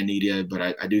at Santa Anita, but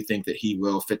I do think that he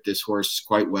will fit this horse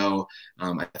quite well.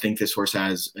 I think this horse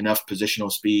has enough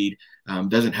positional speed,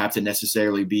 doesn't have to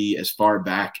necessarily be as far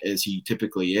back as he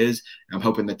typically is. I'm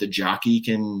hoping that the jockey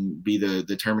can be the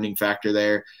determining factor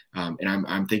there. And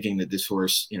I'm thinking that this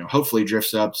horse, hopefully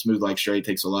drifts up. Smooth Like Straight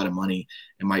takes a lot of money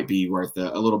and might be worth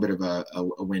a little bit of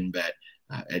a win bet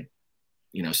at,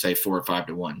 say 4 or 5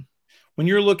 to 1. When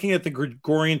you're looking at the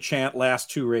Gregorian Chant last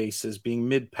 2 races being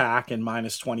mid-pack in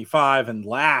 -25 and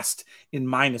last in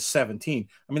 -17,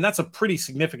 I mean, that's a pretty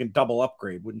significant double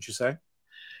upgrade, wouldn't you say?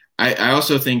 I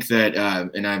also think that,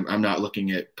 and I'm not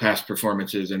looking at past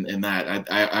performances and that,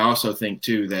 I also think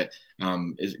too that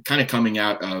is kind of coming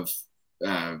out of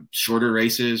shorter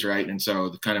races, right? And so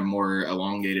the kind of more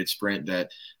elongated sprint that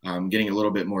getting a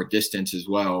little bit more distance as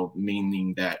well,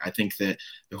 meaning that I think that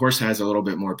the horse has a little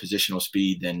bit more positional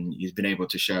speed than he's been able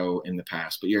to show in the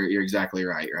past. But you're exactly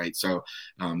right? So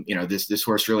this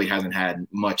horse really hasn't had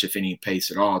much, if any,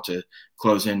 pace at all to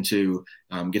close into.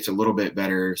 Gets a little bit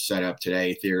better set up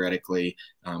today theoretically.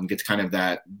 Gets kind of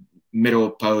that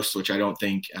middle post, which I don't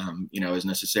think, is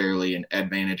necessarily an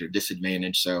advantage or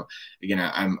disadvantage. So again,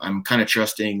 I'm kind of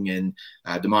trusting in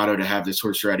D'Amato to have this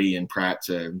horse ready and Pratt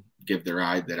to give the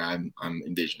ride that I'm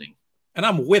envisioning. And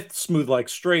I'm with Smooth Like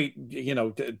Straight,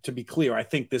 to be clear. I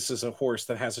think this is a horse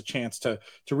that has a chance to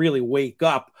really wake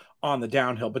up on the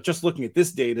downhill, but just looking at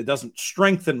this data doesn't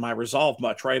strengthen my resolve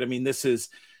much, right? I mean, this is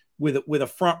with a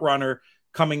front runner,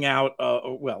 coming out.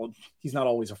 Well, he's not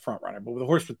always a front runner, but with a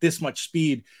horse with this much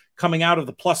speed coming out of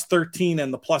the plus 13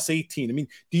 and the plus 18. I mean,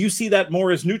 do you see that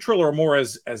more as neutral or more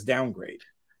as downgrade?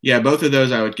 Yeah, both of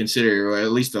those I would consider, or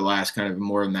at least the last, kind of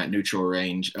more in that neutral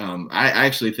range. I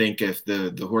actually think if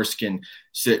the horse can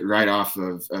sit right off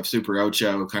of Super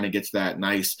Ocho, kind of gets that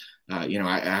nice,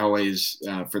 I always,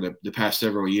 for the past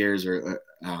several years,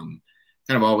 kind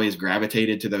of always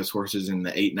gravitated to those horses in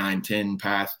the 8, 9, 10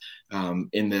 path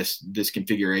in this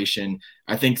configuration.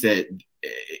 I think that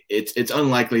it's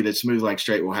unlikely that Smooth Like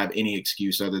Straight will have any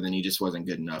excuse other than he just wasn't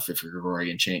good enough if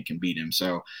Gregorian Chant can beat him.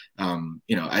 So,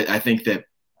 I think that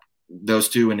those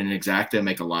two in an exacta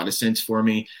make a lot of sense for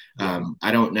me.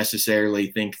 I don't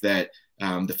necessarily think that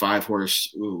the 5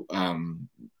 horse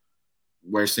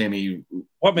where Sammy,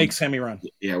 what makes Sammy run?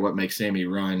 Yeah, what makes Sammy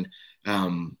run?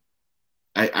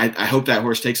 I hope that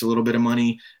horse takes a little bit of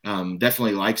money.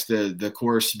 Definitely likes the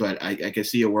course, but I can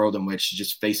see a world in which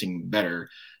just facing better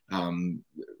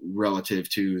relative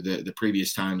to the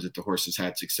previous times that the horse has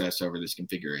had success over this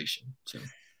configuration. So.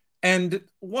 And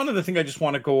one other thing I just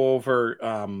want to go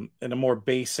over in a more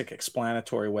basic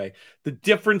explanatory way, the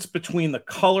difference between the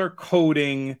color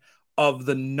coding of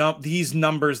these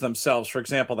numbers themselves, for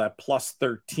example, that plus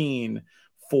 13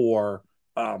 for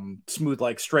Smooth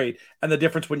Like Straight, and the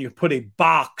difference when you put a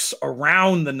box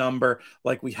around the number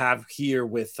like we have here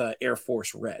with Air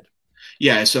Force Red.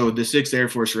 Yeah, so the 6th Air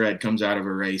Force Red comes out of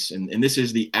a race, and this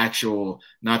is the actual,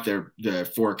 not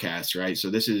the forecast, right?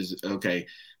 So this is, okay,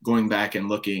 going back and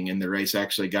looking, and the race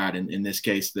actually got, in this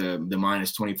case, the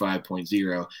minus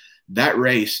 25.0. That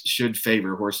race should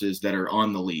favor horses that are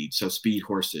on the lead, so speed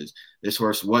horses. This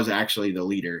horse was actually the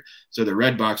leader. So the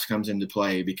red box comes into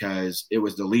play because it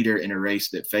was the leader in a race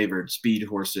that favored speed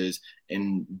horses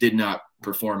and did not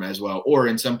perform as well. Or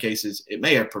in some cases, it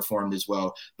may have performed as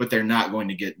well, but they're not going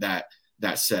to get that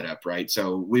setup, right?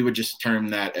 So we would just term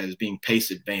that as being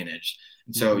pace advantage.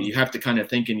 And so you have to kind of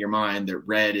think in your mind that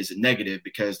red is a negative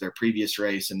because their previous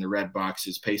race in the red box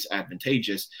is pace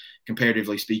advantageous.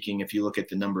 Comparatively speaking, if you look at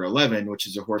the number 11, which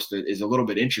is a horse that is a little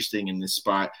bit interesting in this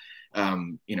spot,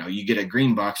 you get a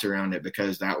green box around it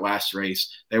because that last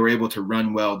race, they were able to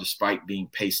run well despite being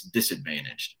pace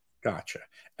disadvantaged. Gotcha.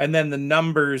 And then the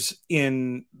numbers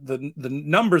in the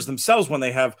numbers themselves, when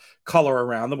they have color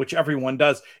around them, which everyone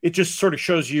does, it just sort of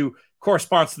shows you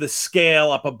corresponds to the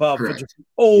scale up above for just the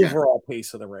overall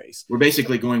pace of the race. We're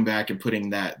basically going back and putting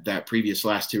that previous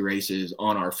last 2 races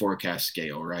on our forecast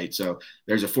scale, right? So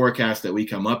there's a forecast that we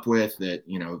come up with that,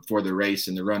 for the race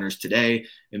and the runners today.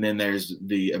 And then there's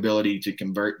the ability to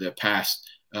convert the past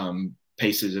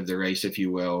paces of the race, if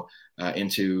you will,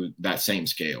 into that same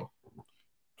scale.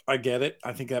 I get it.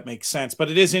 I think that makes sense, but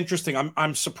it is interesting.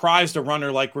 I'm surprised a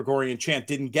runner like Gregorian Chant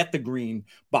didn't get the green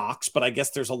box, but I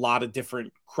guess there's a lot of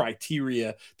different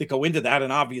criteria that go into that.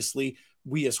 And obviously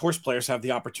we as horse players have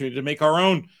the opportunity to make our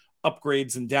own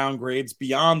upgrades and downgrades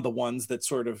beyond the ones that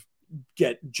sort of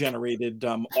get generated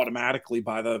automatically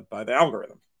by the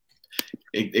algorithm.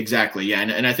 Exactly. Yeah.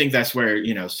 And I think that's where,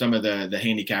 some of the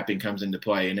handicapping comes into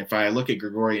play. And if I look at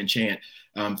Gregorian Chant,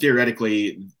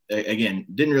 theoretically, again,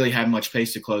 didn't really have much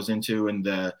pace to close into in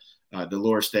the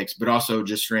lower stakes, but also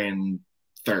just ran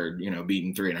third,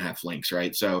 beating 3.5 lengths.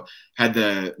 Right. So had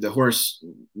the horse,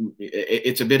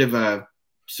 it's a bit of a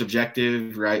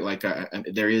subjective, right? Like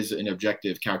there is an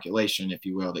objective calculation, if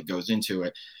you will, that goes into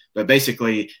it. But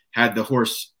basically had the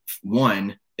horse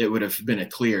won, it would have been a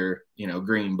clear,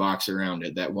 green box around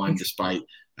it that won despite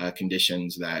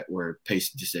conditions that were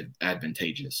pace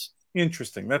disadvantageous.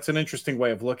 Interesting. That's an interesting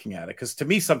way of looking at it. Because to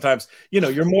me, sometimes,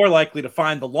 you're more likely to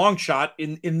find the long shot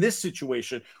in this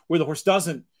situation where the horse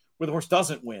doesn't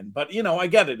win. But I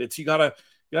get it. It's you gotta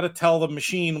tell the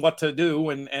machine what to do,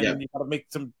 and you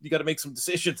gotta make some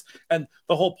decisions. And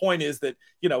the whole point is that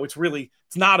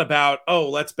it's not about, oh,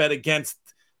 let's bet against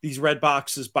these red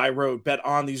boxes by road, bet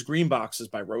on these green boxes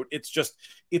by road.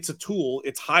 It's a tool,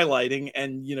 it's highlighting,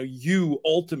 and you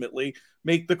ultimately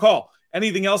make the call.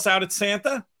 Anything else out at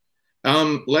Santa?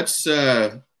 Let's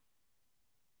go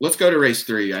to race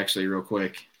 3 actually real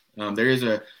quick. There is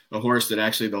a horse that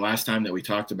actually the last time that we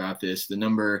talked about this, the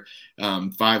number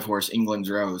 5 horse,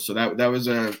 England's Rose. So that was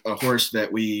a horse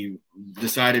that we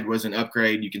decided was an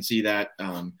upgrade. You can see that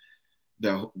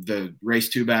the race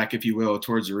 2 back, if you will,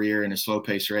 towards the rear in a slow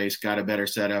pace race, got a better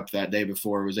setup that day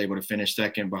before, was able to finish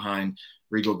second behind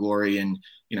Regal Glory, and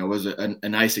was a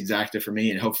nice exacta for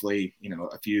me, and hopefully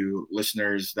a few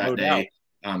listeners that day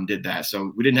did that.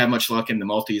 So we didn't have much luck in the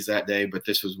multis that day, but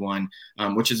this was one,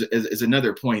 which is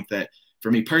another point that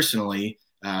for me personally,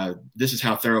 this is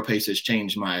how Thorough Pace has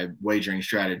changed my wagering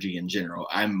strategy in general.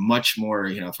 I'm much more,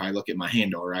 if I look at my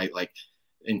handle, right, like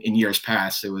in years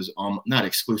past, it was not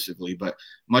exclusively, but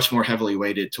much more heavily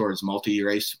weighted towards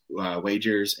multi-race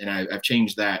wagers. And I've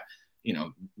changed that,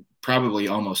 probably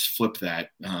almost flipped that.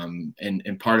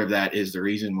 And part of that is the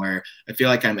reason where I feel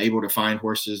like I'm able to find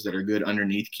horses that are good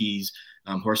underneath keys,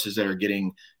 horses that are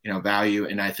getting, value.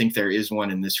 And I think there is one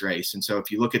in this race. And so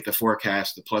if you look at the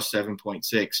forecast, the plus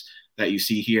 7.6 that you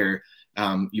see here,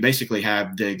 you basically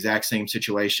have the exact same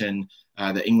situation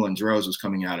that England's Rose was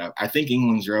coming out of. I think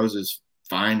England's Rose is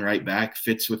fine right back,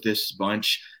 fits with this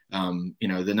bunch.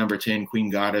 The number 10 Queen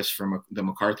Goddess from the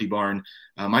McCarthy barn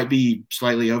might be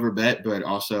slightly overbet, but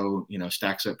also,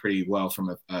 stacks up pretty well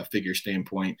from a figure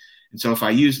standpoint. And so if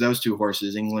I use those two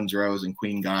horses, England's Rose and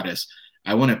Queen Goddess,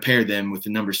 I want to pair them with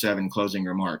the number 7 Closing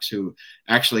Remarks, who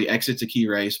actually exits a key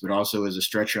race, but also is a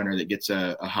stretch runner that gets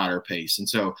a hotter pace. And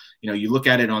so, you look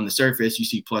at it on the surface, you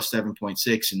see plus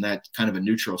 7.6 in that kind of a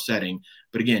neutral setting.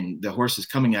 But again, the horse is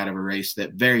coming out of a race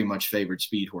that very much favored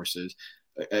speed horses.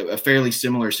 A fairly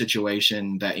similar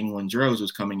situation that England's Rose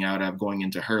was coming out of going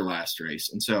into her last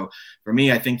race. And so for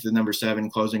me, I think the number 7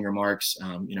 Closing Remarks,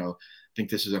 I think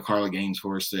this is a Carla Gaines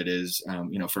horse that is,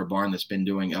 for a barn that's been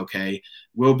doing okay,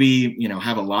 will be,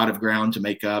 have a lot of ground to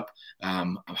make up.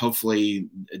 Hopefully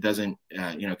it doesn't,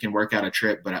 can work out a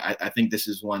trip, but I think this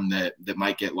is one that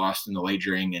might get lost in the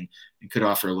wagering and could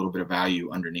offer a little bit of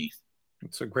value underneath.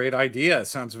 It's a great idea. It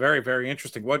sounds very, very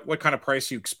interesting. What kind of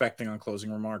price are you expecting on Closing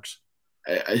Remarks?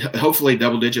 Hopefully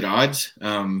double-digit odds,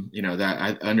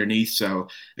 that underneath. So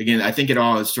again, I think it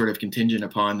all is sort of contingent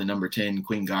upon the number 10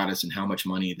 Queen Goddess and how much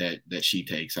money that she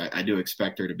takes. I do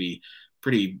expect her to be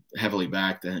pretty heavily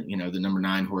backed. The number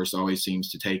 9 horse always seems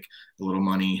to take a little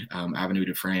money, Avenue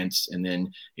de France. And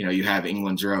then, you have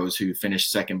England's Rose, who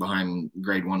finished second behind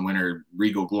Grade 1 winner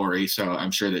Regal Glory. So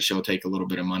I'm sure that she'll take a little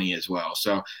bit of money as well.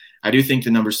 So I do think the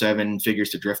number 7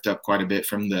 figures to drift up quite a bit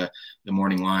from the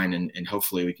morning line, and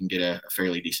hopefully we can get a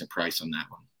fairly decent price on that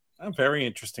one. A very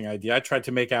interesting idea. I tried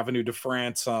to make Avenue de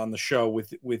France on the show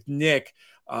with Nick,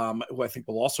 who I think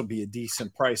will also be a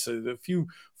decent price. A few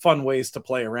fun ways to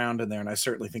play around in there, and I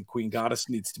certainly think Queen Goddess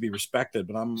needs to be respected.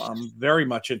 But I'm very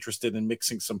much interested in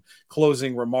mixing some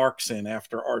Closing Remarks in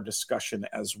after our discussion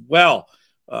as well.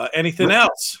 Anything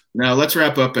else? Now let's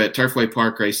wrap up at Turfway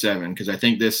Park Race 7, because I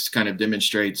think this kind of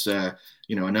demonstrates,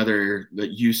 another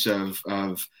use of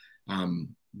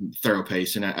thorough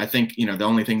pace. And I think, the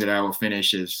only thing that I will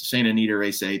finish is Santa Anita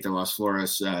Race 8, the Las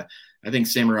Flores. I think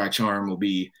Samurai Charm will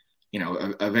be,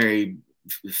 a very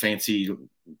fancy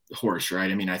horse,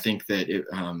 right? I mean, I think that,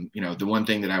 the one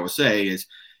thing that I will say is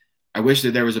I wish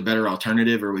that there was a better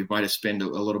alternative, or we might have spent a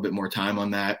little bit more time on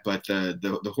that. But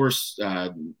the horse,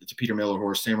 it's a Peter Miller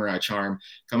horse, Samurai Charm,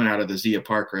 coming out of the Zia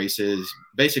Park races,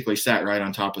 basically sat right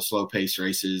on top of slow pace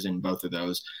races in both of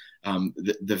those.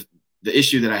 The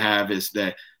issue that I have is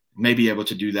that may be able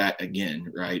to do that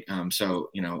again, right? So,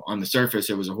 on the surface,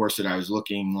 it was a horse that I was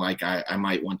looking like I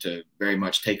might want to very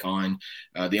much take on.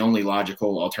 The only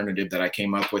logical alternative that I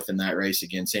came up with in that race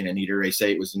against Santa Anita Race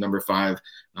 8 was the number 5,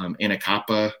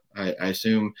 Anacapa, I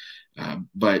assume.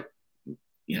 But,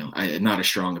 not a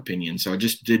strong opinion. So I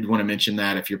just did want to mention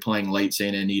that if you're playing late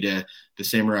Santa Anita, the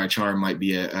Samurai Charm might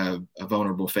be a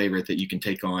vulnerable favorite that you can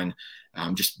take on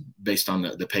just based on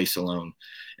the pace alone.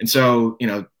 And so,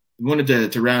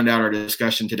 wanted to round out our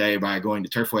discussion today by going to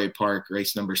Turfway Park,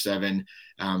 race number 7.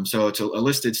 So it's a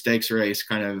listed stakes race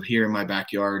kind of here in my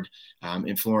backyard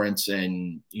in Florence.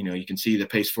 And, you can see the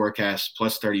pace forecast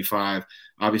plus 35.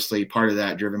 Obviously, part of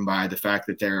that driven by the fact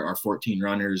that there are 14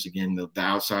 runners. Again, the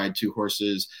outside 2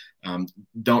 horses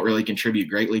don't really contribute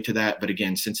greatly to that. But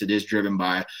again, since it is driven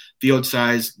by field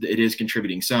size, it is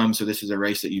contributing some. So this is a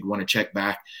race that you'd want to check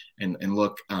back and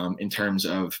look in terms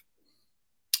of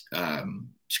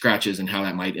scratches and how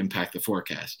that might impact the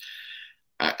forecast.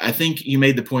 I think you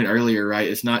made the point earlier, right?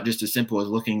 It's not just as simple as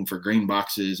looking for green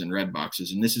boxes and red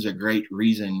boxes. And this is a great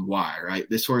reason why, right?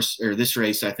 This horse or this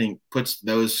race, I think, puts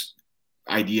those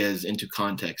ideas into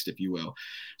context, if you will.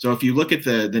 So if you look at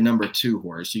the number 2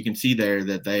 horse, you can see there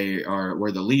that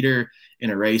were the leader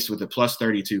in a race with a plus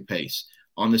 32 pace.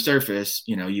 On the surface,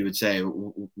 you would say,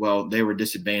 well, they were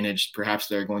disadvantaged. Perhaps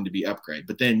they're going to be upgrade.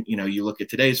 But then, you look at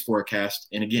today's forecast,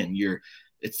 and again,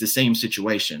 it's the same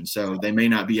situation. So they may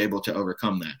not be able to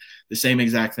overcome that. The same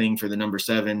exact thing for the number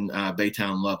 7,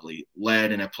 Baytown Lovely,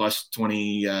 led in a plus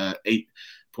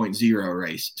 28.0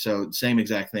 race. So same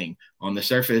exact thing. On the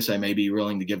surface, I may be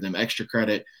willing to give them extra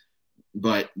credit,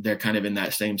 but they're kind of in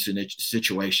that same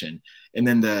situation. And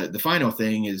then the final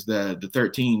thing is the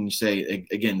 13, say,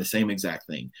 again, the same exact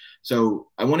thing. So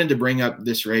I wanted to bring up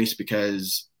this race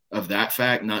because of that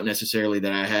fact, not necessarily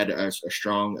that I had a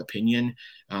strong opinion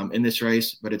in this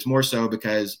race, but it's more so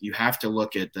because you have to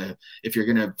look at if you're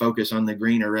going to focus on the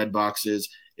green or red boxes,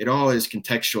 it all is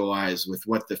contextualized with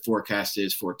what the forecast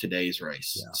is for today's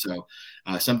race. Yeah. So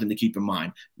something to keep in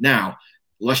mind. Now,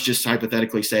 let's just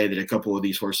hypothetically say that a couple of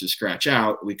these horses scratch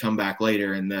out. We come back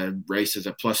later and the race is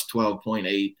a plus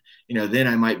 12.8. Then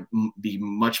I might be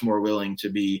much more willing to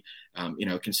be,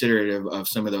 considerate of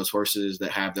some of those horses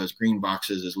that have those green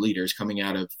boxes as leaders coming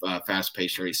out of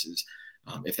fast-paced races,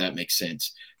 if that makes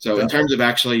sense. So in terms of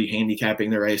actually handicapping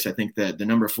the race, I think that the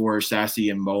number 4, Sassy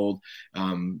and Bold,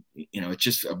 it's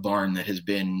just a barn that has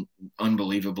been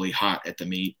unbelievably hot at the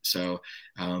meet. So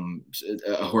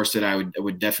a horse that I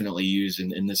would definitely use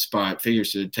in this spot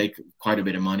figures to take quite a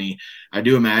bit of money. I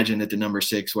do imagine that the number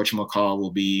 6, whatchamacall,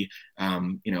 will be,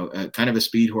 kind of a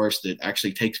speed horse that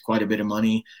actually takes quite a bit of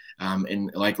money.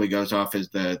 And likely goes off as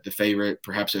the favorite,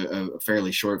 perhaps a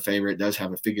fairly short favorite, does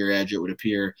have a figure edge, it would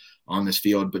appear, on this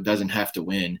field, but doesn't have to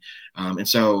win. And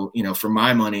so, for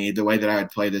my money, the way that I would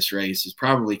play this race is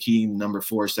probably key number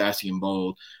 4, Sassy and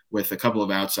Bold, with a couple of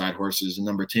outside horses, the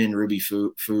number 10, Ruby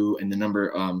Foo, and the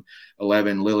number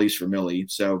 11, Lilies for Millie.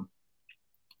 So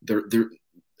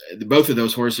both of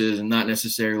those horses, and not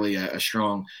necessarily a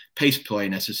strong pace play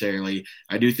necessarily.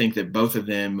 I do think that both of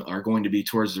them are going to be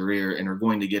towards the rear and are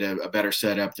going to get a better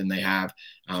setup than they have,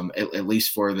 at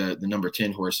least for the number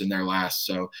 10 horse in their last.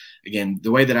 So again, the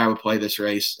way that I would play this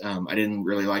race, I didn't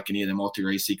really like any of the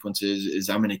multi-race sequences, is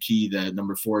I'm going to key the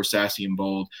number 4, Sassy and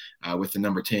Bold, with the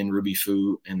number 10, Ruby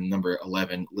Foo, and number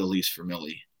 11, Lilies for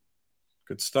Millie.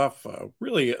 Good stuff.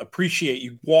 Really appreciate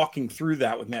you walking through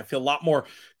that with me. I feel a lot more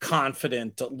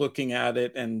confident looking at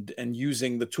it and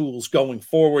using the tools going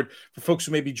forward. For folks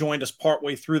who maybe joined us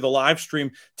partway through the live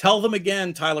stream, tell them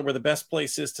again, Tyler, where the best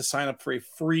place is to sign up for a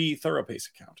free ThoroughPace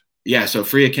account. Yeah, so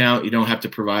free account. You don't have to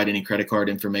provide any credit card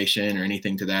information or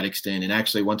anything to that extent. And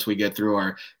actually, once we get through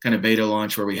our kind of beta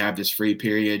launch where we have this free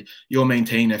period, you'll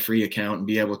maintain a free account and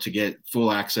be able to get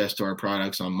full access to our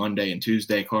products on Monday and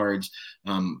Tuesday cards.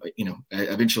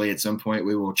 Eventually at some point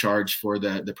we will charge for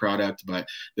the product, but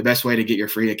the best way to get your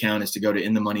free account is to go to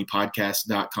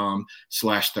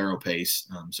inthemoneypodcast.com/ThoroughPace.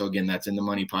 So again, that's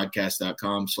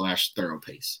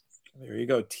inthemoneypodcast.com/ThoroughPace. There you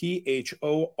go. THOROPACE.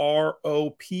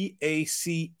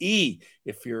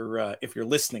 If you're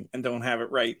listening and don't have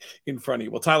it right in front of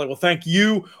you. Well, Tyler, we'll thank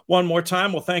you one more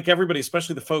time. We'll thank everybody,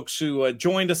 especially the folks who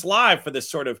joined us live for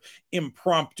this sort of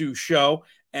impromptu show.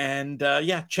 And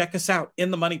check us out,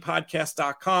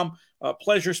 inthemoneypodcast.com.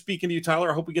 Pleasure speaking to you, Tyler.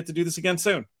 I hope we get to do this again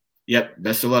soon. Yep.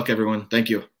 Best of luck, everyone. Thank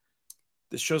you.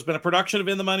 This show's been a production of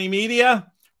In the Money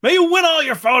Media. May you win all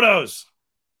your photos.